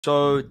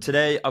So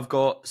today I've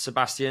got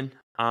Sebastian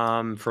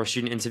for a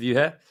student interview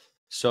here.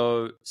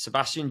 So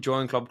Sebastian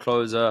joined Club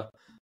Closer, I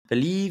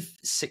believe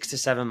 6 to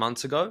 7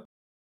 months ago,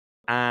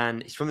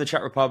 and he's from the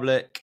Czech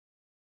Republic.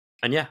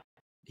 And yeah,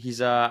 he's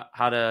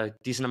had a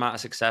decent amount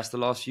of success the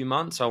last few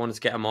months. So I wanted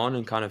to get him on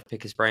and kind of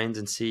pick his brains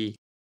and see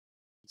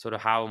sort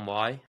of how and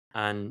why.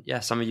 And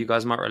yeah, some of you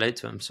guys might relate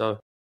to him. So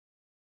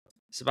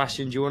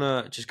Sebastian, do you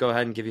want to just go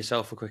ahead and give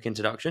yourself a quick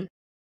introduction?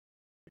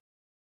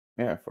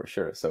 Yeah, for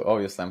sure. So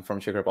obviously I'm from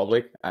Czech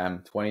Republic.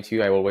 I'm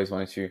 22. I always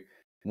wanted to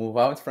move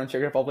out from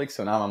Czech Republic.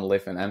 So now I'm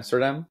living in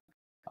Amsterdam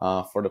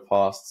for the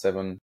past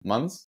 7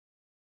 months.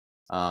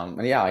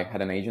 And yeah, I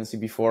had an agency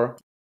before.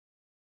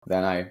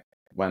 Then I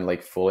went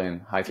like full in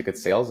high ticket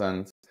sales.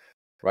 And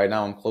right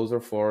now I'm closer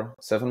for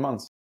 7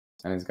 months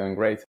and it's going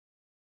great.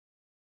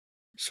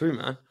 Sweet,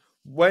 man.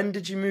 When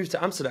did you move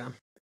to Amsterdam?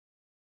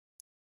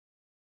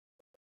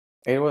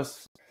 It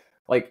was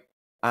like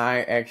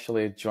I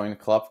actually joined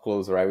Club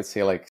Closer, I would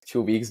say like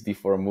 2 weeks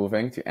before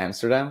moving to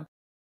Amsterdam.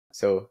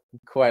 So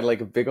quite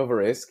like a big of a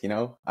risk,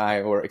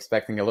 I were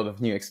expecting a lot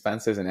of new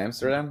expenses in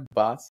Amsterdam,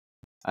 but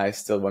I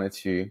still wanted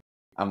to,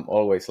 I'm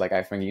always like,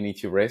 I think you need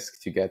to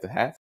risk to get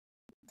ahead.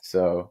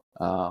 So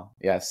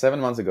yeah, 7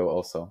 months ago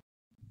also.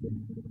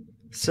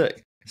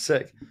 Sick.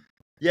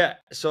 Yeah,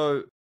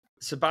 so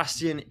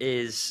Sebastian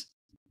is,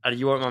 and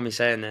you won't mind me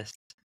saying this,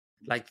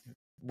 like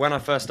when I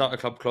first started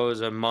Club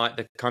Closer,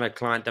 the kind of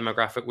client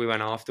demographic we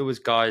went after was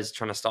guys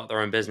trying to start their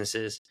own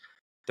businesses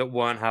that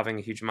weren't having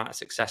a huge amount of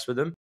success with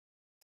them,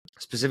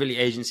 specifically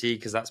agency,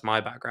 because that's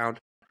my background.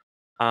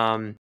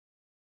 And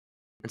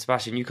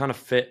Sebastian, you kind of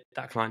fit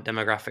that client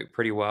demographic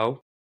pretty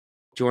well.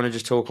 Do you want to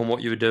just talk on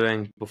what you were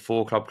doing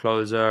before Club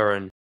Closer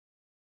and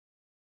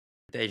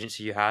the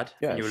agency you had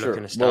when Yeah, you were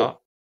looking sure. to start?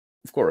 Well,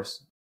 of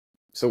course.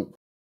 So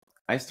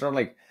I started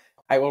like,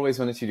 I always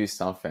wanted to do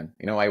something.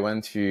 I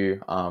went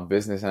to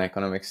business and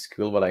economics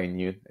school, but I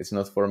knew it's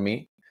not for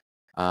me.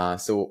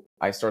 So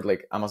I started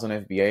like Amazon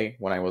FBA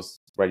when I was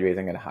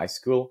graduating at high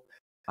school.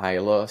 I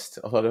lost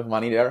a lot of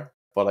money there,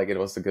 but like it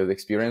was a good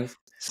experience.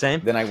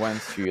 Same. Then I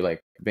went to like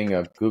being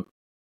a Google.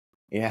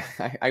 Yeah,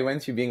 I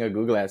went to being a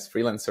Google Ads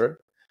freelancer.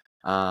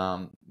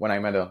 When I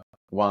met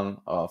one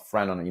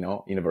friend on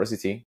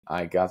university,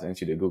 I got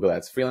into the Google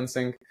Ads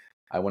freelancing.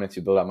 I wanted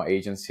to build up my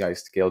agency. I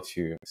scaled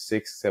to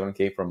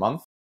 6-7K per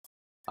month.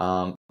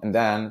 And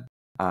then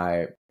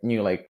I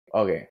knew like,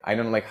 okay, I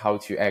don't like how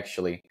to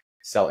actually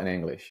sell in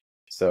English.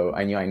 So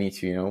I knew I need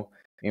to,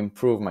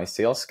 improve my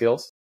sales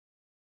skills.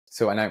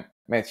 So, and I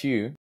met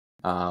you,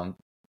 and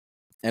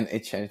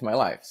it changed my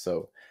life.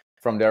 So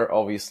from there,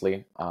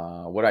 obviously,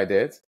 what I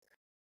did,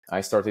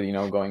 I started,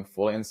 going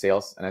full in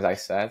sales. And as I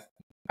said,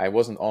 I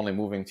wasn't only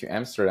moving to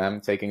Amsterdam,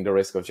 taking the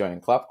risk of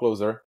joining Club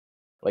Closer.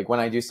 Like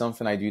when I do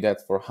something, I do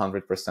that for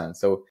 100%.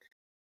 So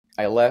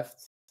I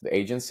left the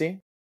agency.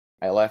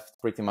 I left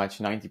pretty much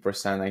 90%,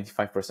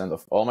 95%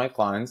 of all my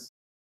clients.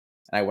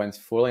 And I went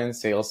fully in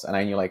sales and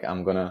I knew like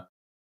I'm gonna,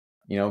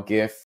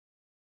 give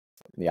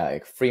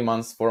like 3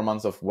 months, 4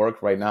 months of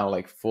work right now,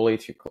 like fully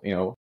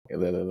to,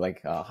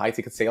 high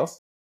ticket sales.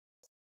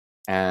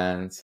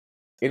 And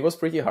it was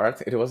pretty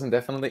hard. It wasn't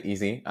definitely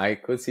easy. I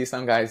could see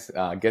some guys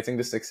getting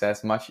the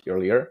success much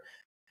earlier,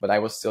 but I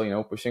was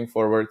still, pushing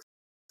forward,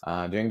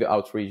 doing the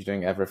outreach,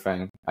 doing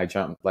everything. I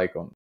jumped like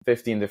on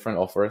 15 different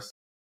offers.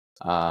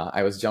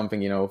 I was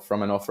jumping,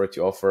 from an offer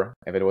to offer.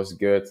 If it was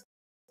good,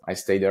 I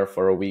stayed there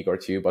for a week or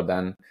two. But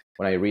then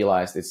when I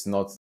realized it's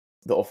not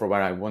the offer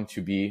where I want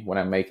to be when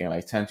I'm making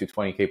like 10 to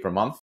 20K per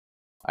month,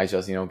 I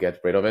just, get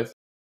rid of it.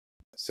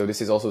 So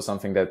this is also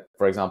something that,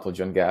 for example,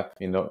 John Gap,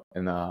 in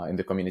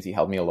the community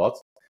helped me a lot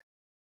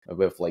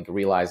with like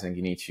realizing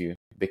you need to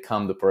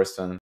become the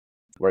person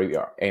where you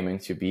are aiming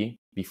to be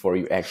before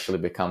you actually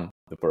become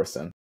the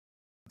person.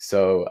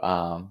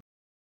 So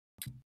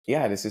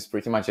yeah, this is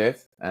pretty much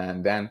it.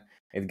 And then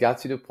it got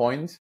to the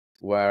point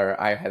where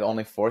I had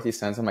only 40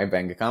 cents in my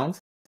bank account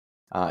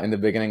in the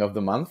beginning of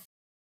the month.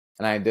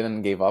 And I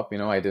didn't give up,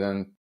 I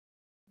didn't,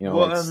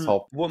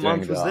 stop What doing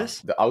month was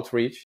this? the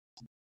outreach.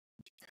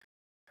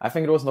 I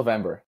think it was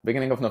November,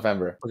 beginning of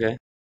November. Okay.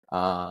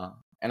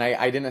 And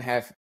I didn't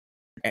have,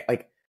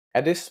 like,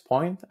 at this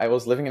point, I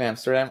was living in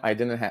Amsterdam. I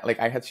didn't have, like,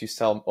 I had to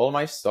sell all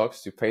my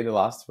stocks to pay the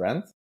last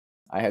rent.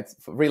 I had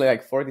really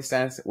like 40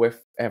 cents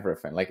with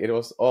everything. Like, it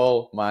was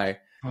all my,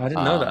 Oh, I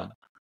didn't know that.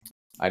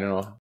 I don't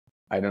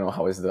know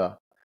how is the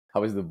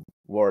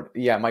word.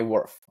 Yeah, my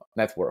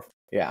net worth.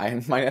 Yeah,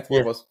 my net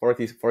worth was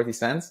 40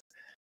 cents.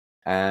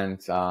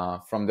 And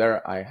from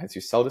there, I had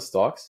to sell the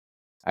stocks.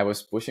 I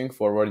was pushing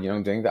forward,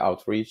 doing the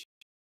outreach.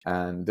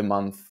 And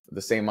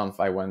the same month,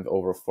 I went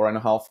over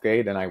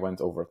 4.5K. Then I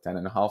went over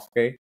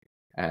 10.5K.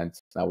 And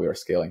now we are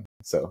scaling.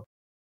 So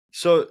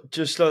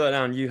just slow that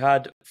down. You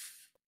had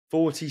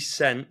 40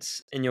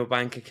 cents in your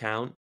bank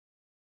account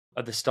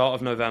at the start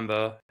of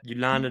November. You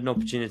landed an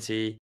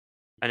opportunity,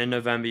 and in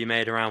November you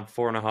made around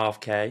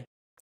 4.5K.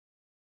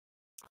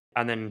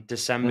 And then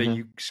December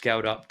you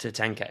scaled up to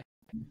 10K.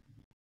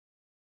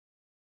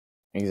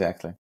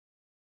 Exactly.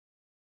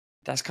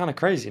 That's kind of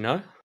crazy,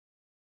 no?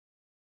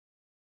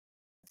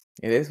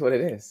 It is what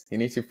it is. You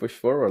need to push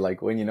forward.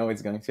 Like when you know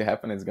it's going to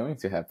happen, it's going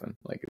to happen.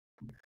 Like,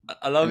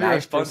 I love and your I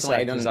response to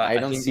personally, that because I I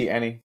don't think see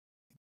any.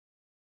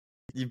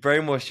 you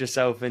brainwash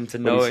yourself into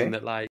What do you knowing say?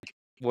 that like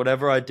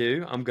whatever I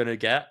do, I'm gonna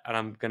get and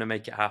I'm gonna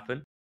make it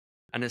happen.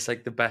 And it's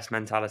like the best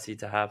mentality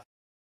to have.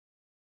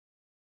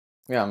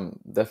 Yeah, I'm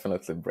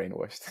definitely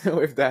brainwashed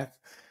with that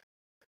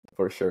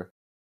for sure.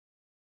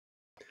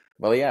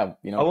 Well, yeah,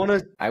 I want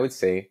to. I would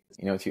say,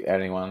 to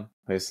anyone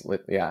who's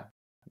yeah,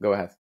 go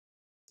ahead.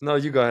 No,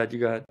 you go ahead. You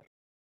go ahead.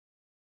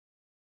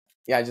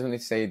 Yeah, I just want to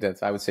say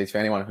that I would say to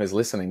anyone who's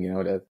listening,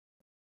 that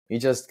you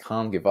just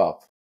can't give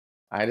up.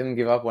 I didn't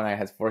give up when I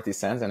had 40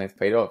 cents and it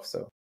paid off.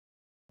 So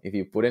if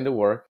you put in the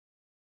work,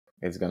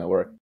 it's gonna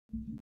work.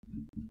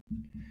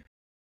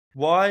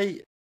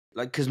 Why?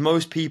 Like, because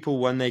most people,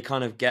 when they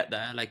kind of get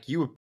there, like you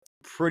were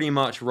pretty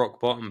much rock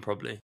bottom,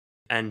 probably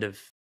end of,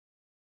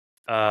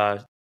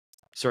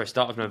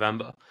 start of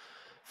November.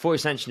 40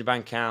 cents in your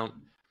bank account,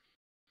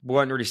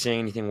 weren't really seeing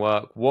anything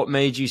work. What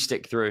made you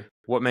stick through?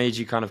 What made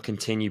you kind of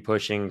continue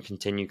pushing,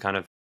 continue kind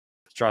of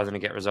striving to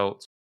get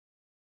results?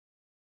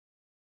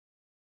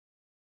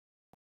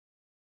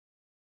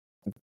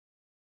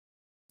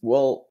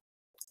 Well,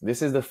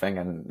 this is the thing,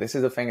 and this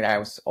is the thing that I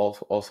was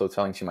also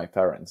telling to my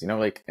parents.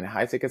 Like in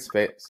high ticket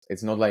space,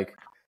 it's not like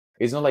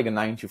a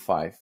 9 to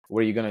 5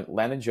 where you're gonna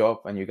land a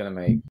job and you're gonna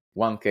make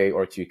 1K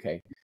or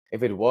 2K.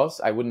 If it was,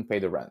 I wouldn't pay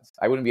the rent.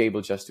 I wouldn't be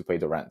able just to pay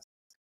the rent.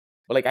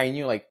 But like I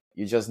knew, like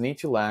you just need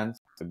to land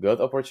a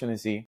good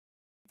opportunity.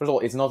 First of all,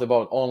 it's not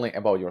only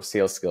about your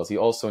sales skills. You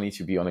also need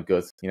to be on a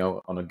good,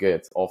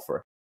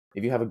 offer.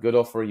 If you have a good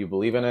offer, you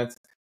believe in it,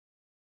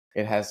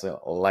 it has a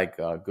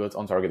good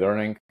on target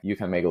earning, you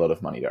can make a lot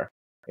of money there.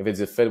 If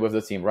it's a fit with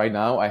the team, right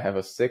now I have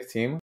a sick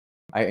team.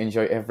 I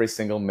enjoy every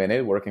single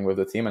minute working with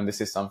the team, and this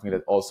is something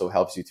that also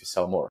helps you to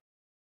sell more.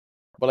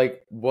 But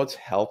like, what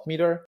helped me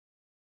there?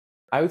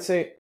 I would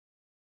say,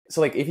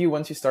 so like if you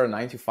want to start a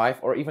 9 to 5,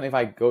 or even if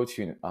I go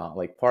to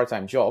like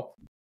part-time job,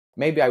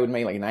 maybe I would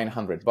make like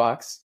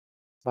 $900,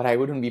 but I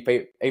wouldn't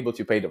be able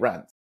to pay the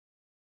rent.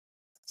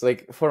 So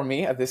like for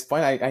me at this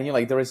point, I knew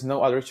like there is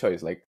no other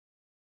choice. Like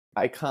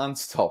I can't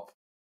stop.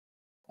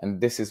 And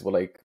this is what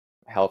like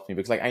helped me,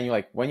 because like I knew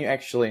like when you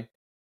actually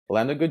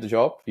land a good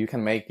job, you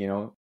can make,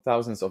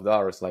 thousands of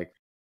dollars like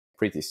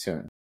pretty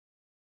soon.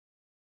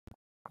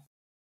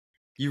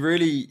 You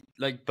really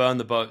like burn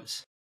the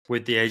boats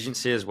with the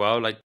agency as well,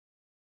 like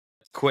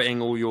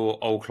quitting all your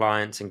old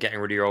clients and getting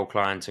rid of your old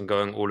clients and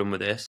going all in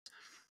with this.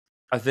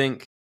 I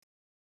think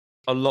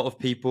a lot of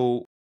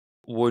people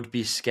would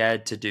be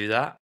scared to do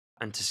that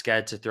and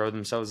scared to throw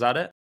themselves at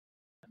it.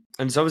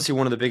 And it's obviously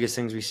one of the biggest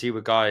things we see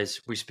with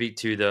guys we speak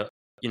to that,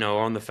 are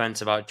on the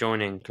fence about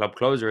joining Club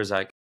Closer is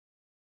like,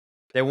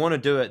 they want to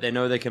do it. They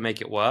know they can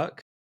make it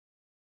work,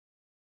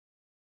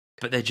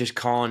 but they just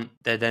can't.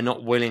 They're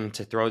not willing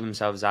to throw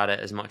themselves at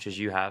it as much as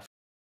you have,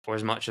 or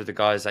as much as the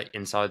guys like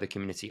inside the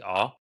community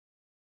are.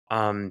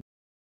 And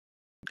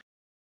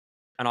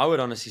I would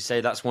honestly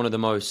say that's one of the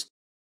most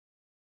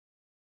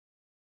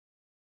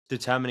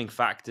determining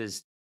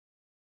factors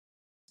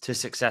to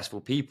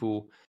successful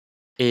people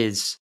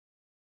is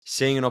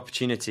seeing an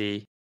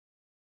opportunity,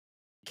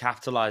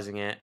 capitalizing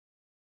it,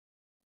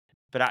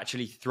 but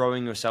actually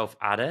throwing yourself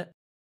at it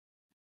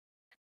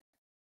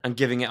and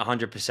giving it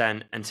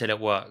 100% until it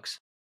works.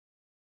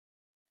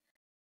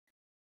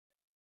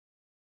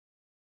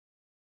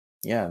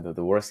 Yeah,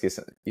 the worst case,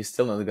 you're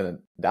still not gonna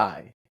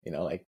die.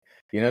 Like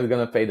you're not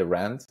gonna pay the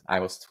rent. I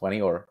was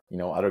 20, or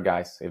other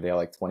guys, if they're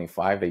like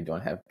 25, they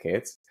don't have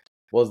kids.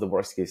 What's the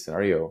worst case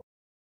scenario?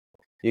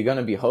 You're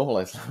gonna be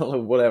homeless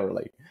or whatever.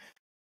 Like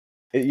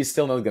you're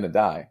still not gonna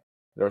die.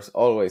 There's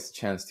always a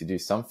chance to do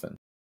something.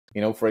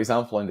 For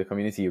example, in the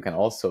community, you can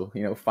also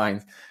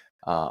find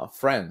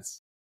friends.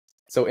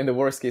 So in the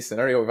worst case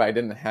scenario, if I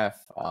didn't have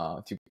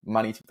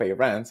money to pay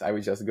rent, I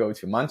would just go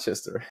to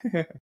Manchester.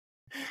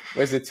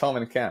 Where's it, Tom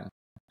and Cam?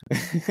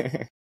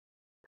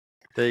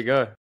 There you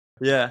go.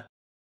 Yeah.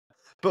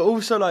 But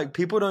also, like,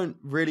 people don't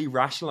really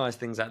rationalize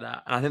things like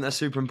that. And I think that's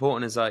super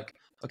important is like,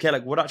 okay,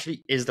 like, what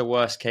actually is the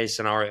worst case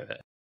scenario here?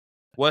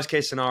 Worst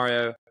case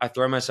scenario, I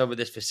throw myself at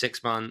this for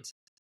 6 months.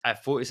 I have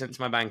 40 cents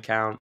in my bank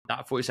account.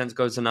 That 40 cents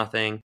goes to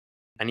nothing.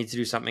 I need to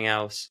do something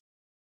else.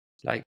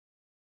 Like,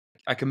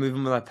 I can move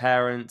in with my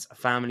parents, a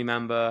family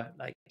member,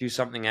 like, do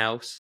something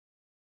else.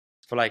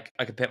 For like,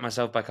 I could pick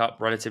myself back up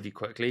relatively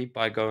quickly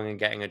by going and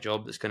getting a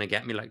job that's going to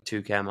get me like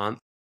 2K a month.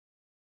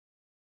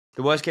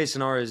 The worst case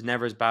scenario is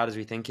never as bad as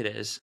we think it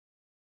is.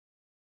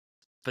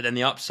 But then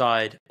the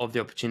upside of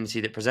the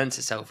opportunity that presents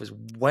itself is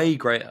way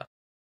greater.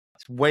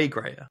 It's way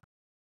greater.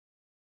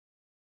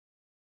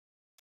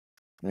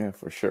 Yeah,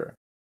 for sure.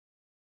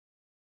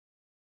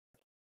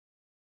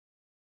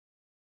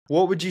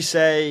 What would you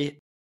say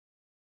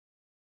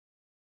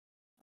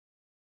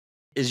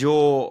is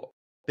your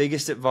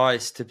biggest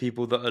advice to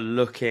people that are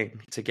looking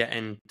to get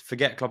in?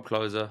 Forget Club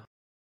Closer.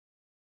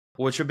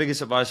 What's your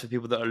biggest advice for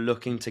people that are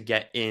looking to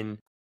get in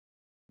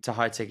to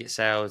high ticket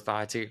sales, the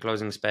high ticket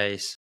closing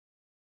space?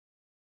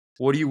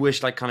 What do you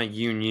wish like kind of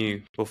you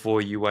knew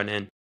before you went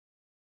in?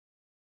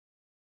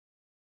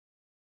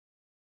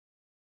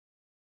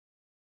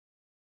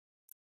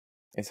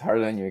 It's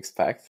harder than you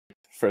expect,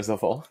 first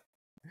of all.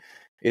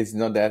 It's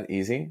not that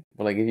easy,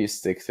 but like if you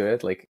stick to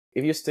it, like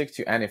if you stick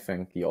to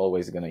anything, you're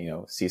always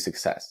gonna, see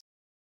success.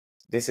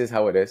 This is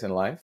how it is in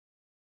life.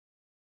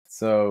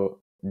 So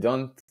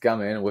don't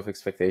come in with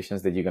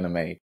expectations that you're gonna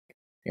make,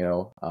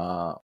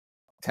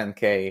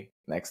 10K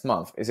next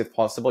month. Is it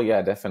possible?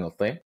 Yeah,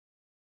 definitely.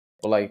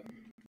 But like,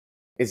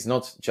 it's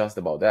not just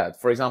about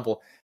that. For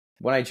example,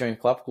 when I joined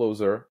Club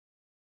Closer,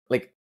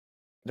 like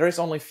there is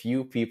only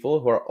few people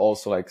who are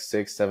also like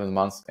 6-7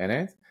 months in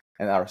it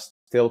and are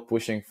still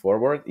pushing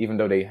forward, even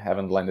though they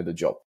haven't landed a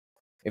job.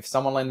 If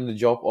someone landed a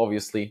job,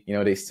 obviously,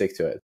 they stick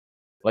to it.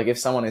 Like if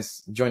someone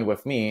is joined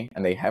with me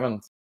and they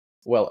haven't,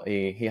 well,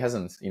 he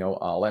hasn't,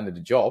 landed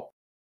a job,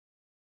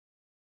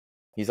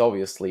 he's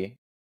obviously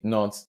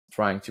not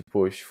trying to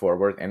push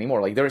forward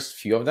anymore. Like there's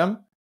few of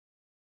them,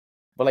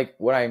 but like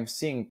what I'm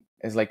seeing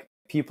is like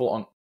people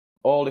on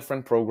all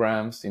different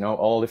programs,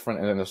 all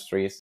different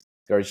industries,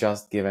 they're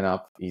just giving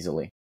up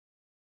easily.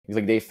 It's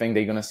like they think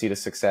they're gonna see the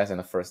success in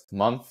the first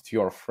month, 2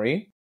 or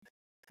 3,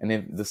 and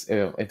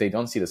if they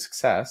don't see the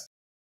success,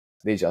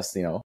 they just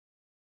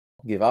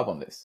give up on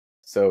this.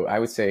 So I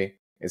would say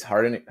it's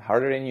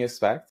harder than you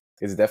expect.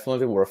 It's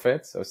definitely worth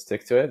it. So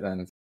stick to it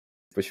and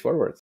push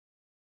forward.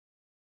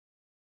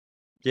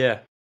 Yeah.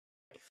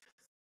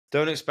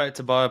 Don't expect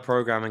to buy a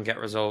program and get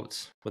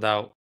results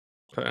without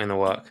putting in the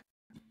work.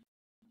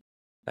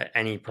 Like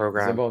any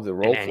program, It's about the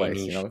role in any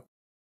plays, niche.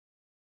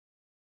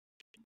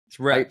 It's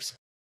reps.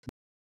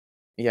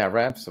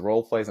 Reps,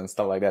 role plays, and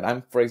stuff like that.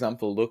 I'm, for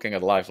example, looking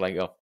at life like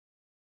a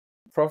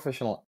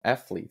professional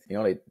athlete.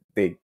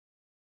 They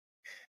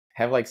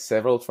have like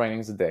several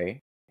trainings a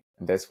day,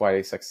 and that's why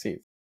they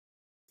succeed.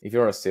 If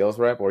you're a sales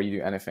rep or you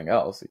do anything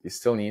else, you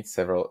still need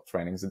several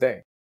trainings a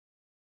day.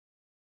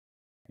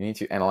 You need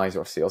to analyze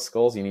your sales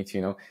goals. You need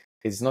to,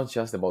 it's not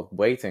just about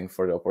waiting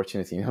for the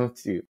opportunity.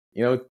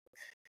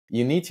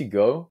 You need to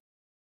go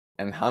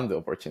and hunt the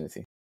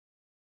opportunity.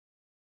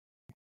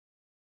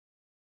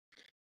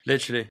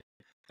 Literally.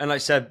 And like I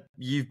said,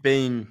 you've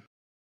been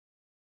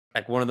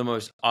like one of the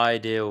most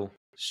ideal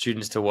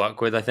students to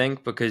work with, I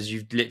think, because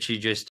you've literally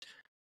just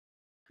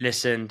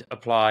listened,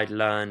 applied,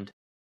 learned.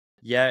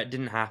 Yeah, it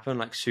didn't happen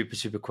like super,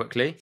 super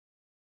quickly.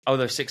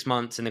 Although 6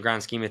 months in the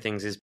grand scheme of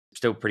things is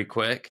still pretty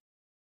quick.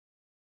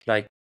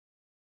 Like,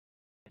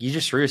 you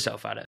just threw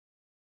yourself at it.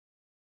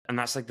 And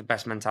that's like the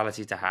best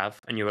mentality to have.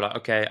 And you were like,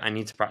 okay, I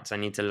need to practice. I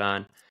need to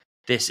learn.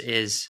 This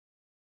is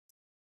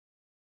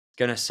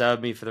going to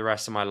serve me for the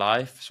rest of my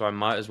life. So I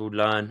might as well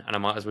learn and I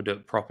might as well do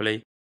it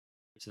properly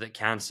so that it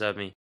can serve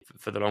me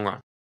for the long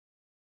run.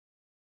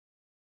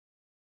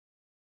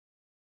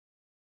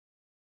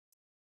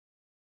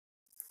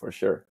 For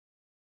sure.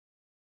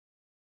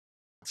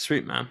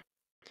 Sweet, man.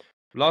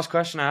 Last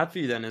question I had for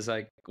you then is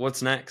like,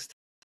 what's next?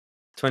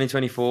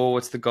 2024,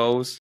 what's the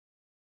goals?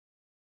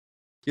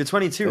 You're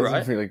 22, That's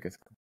right? really good.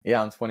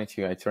 Yeah, I'm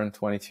 22. I turned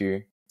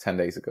 22 10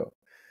 days ago.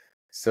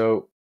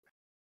 So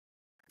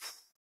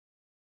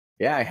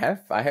yeah, I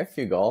have a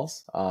few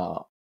goals.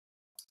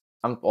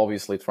 I'm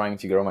obviously trying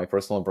to grow my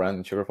personal brand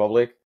in Czech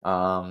Republic.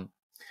 I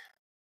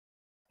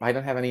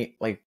don't have any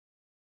like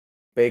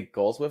big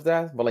goals with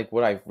that, but like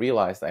what I've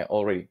realized, I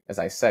already, as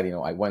I said,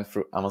 I went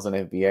through Amazon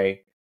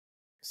FBA,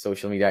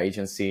 social media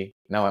agency.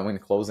 Now I'm in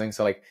closing.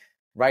 So like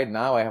right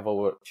now I have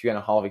over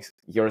 2.5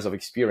 years of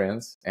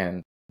experience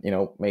and,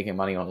 making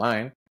money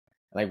online.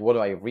 And like what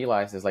I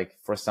realized is like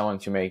for someone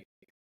to make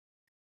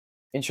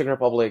in Czech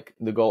Republic,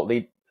 the goal,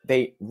 they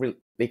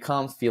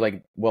can't feel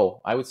like,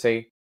 well, I would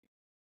say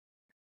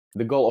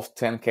the goal of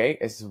 10K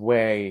is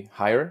way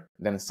higher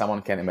than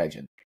someone can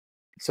imagine.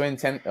 So in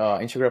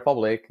Czech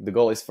Republic, the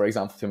goal is, for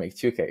example, to make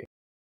 2K.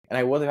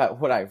 And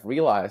what I've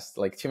realized,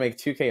 like to make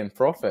 2K in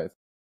profit,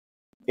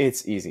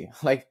 it's easy.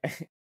 Like,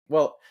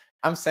 well,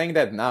 I'm saying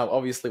that now,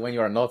 obviously, when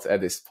you are not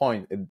at this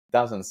point, it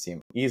doesn't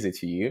seem easy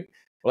to you.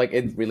 Like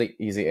it really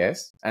easy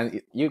is. And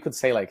you could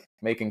say like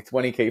making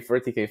 20K,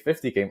 30K,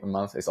 50K a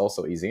month is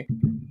also easy.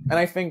 And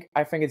I think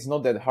it's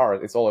not that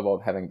hard. It's all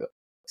about having the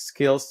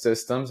skills,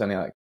 systems, and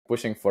like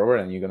pushing forward,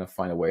 and you're going to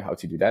find a way how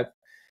to do that.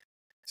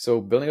 So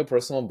building a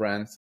personal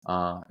brand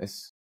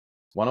is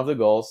one of the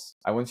goals.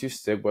 I want to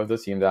stick with the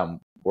team that I'm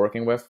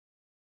working with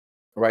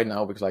right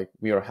now because like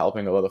we are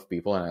helping a lot of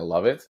people and I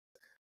love it.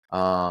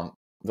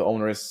 The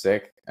owner is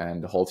sick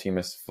and the whole team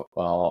is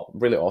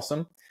really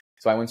awesome.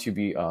 So I want to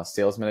be a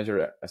sales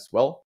manager as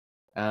well.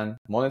 And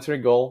monetary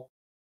goal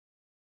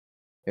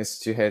is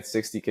to hit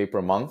 60K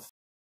per month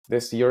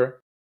this year.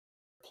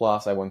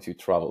 Plus I want to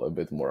travel a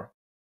bit more.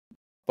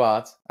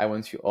 But I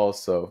want to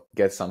also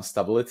get some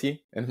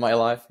stability in my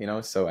life,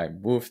 so I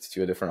moved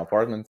to a different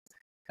apartment.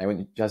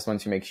 I just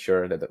want to make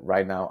sure that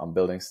right now I'm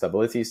building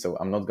stability. So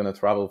I'm not going to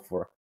travel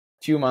for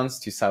 2 months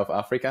to South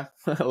Africa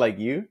like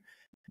you,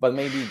 but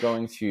maybe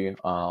going to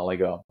like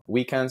a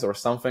weekends or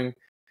something.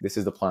 This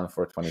is the plan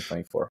for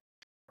 2024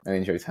 and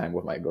enjoy time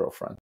with my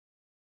girlfriend.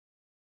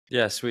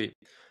 Yeah, sweet.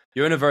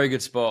 You're in a very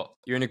good spot.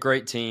 You're in a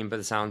great team by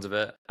the sounds of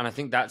it. And I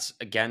think that's,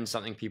 again,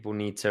 something people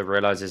need to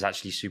realize is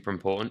actually super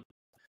important.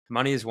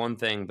 Money is one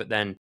thing, but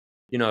then,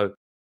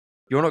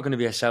 you're not going to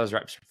be a sales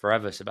rep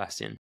forever,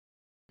 Sebastian.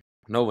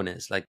 No one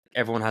is. Like,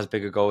 everyone has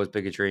bigger goals,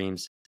 bigger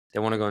dreams. They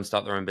want to go and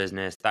start their own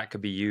business. That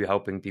could be you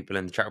helping people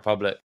in the Czech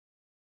Republic.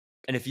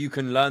 And if you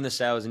can learn the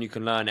sales and you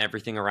can learn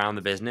everything around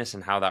the business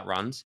and how that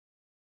runs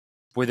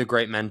with a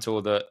great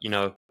mentor that, you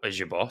know, is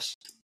your boss,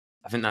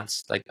 I think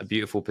that's like a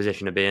beautiful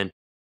position to be in.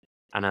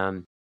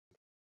 And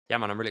yeah,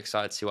 man, I'm really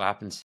excited to see what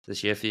happens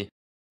this year for you.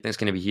 I think it's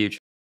going to be huge.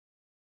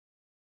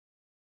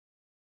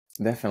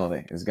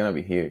 Definitely, it's gonna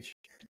be huge.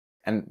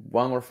 And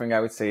one more thing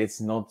I would say,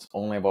 it's not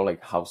only about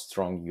like how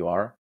strong you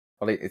are,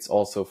 but it's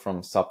also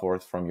from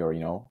support from your,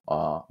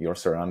 your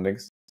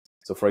surroundings.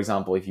 So for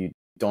example, if you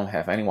don't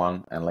have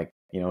anyone and like,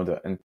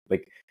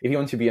 like if you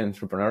want to be an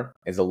entrepreneur,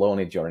 it's a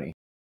lonely journey.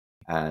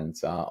 And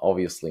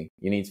obviously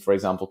you need, for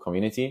example,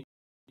 community,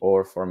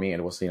 or for me,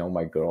 it was,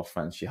 my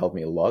girlfriend. She helped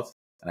me a lot.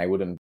 And I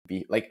wouldn't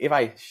be like, if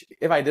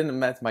I didn't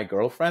met my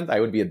girlfriend, I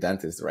would be a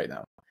dentist right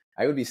now.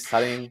 I would be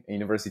studying at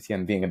university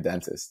and being a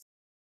dentist.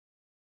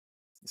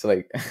 So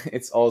like,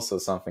 it's also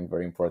something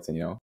very important,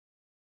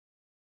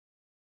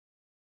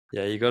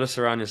 Yeah, you got to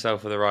surround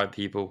yourself with the right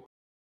people.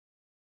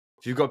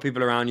 If you've got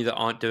people around you that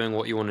aren't doing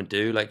what you want to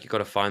do, like, you got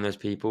to find those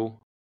people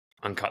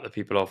and cut the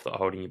people off that are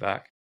holding you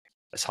back.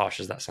 As harsh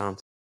as that sounds.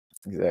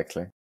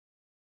 Exactly.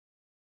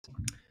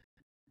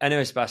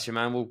 Anyway, Sebastian,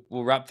 man,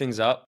 we'll wrap things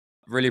up.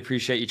 Really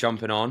appreciate you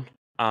jumping on.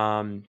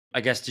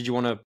 I guess, did you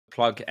want to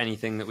plug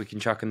anything that we can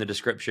chuck in the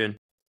description?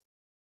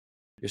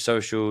 Your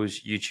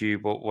socials,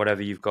 YouTube, or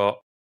whatever you've got.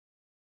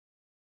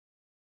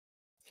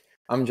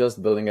 I'm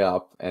just building it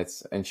up.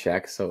 It's in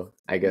Czech, so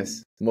I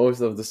guess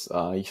most of this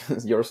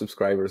your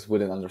subscribers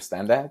wouldn't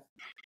understand that,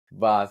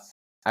 but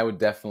I would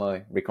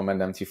definitely recommend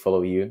them to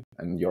follow you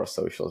and your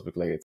socials, because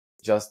like,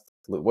 just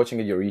watching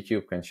your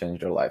YouTube can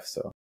change their life.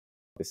 So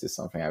this is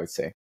something I would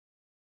say.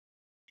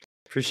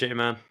 Appreciate it,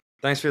 man.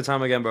 Thanks for your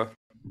time again, bro.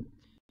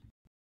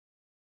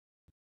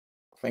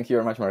 Thank you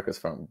very much, Marcus,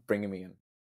 for bringing me in.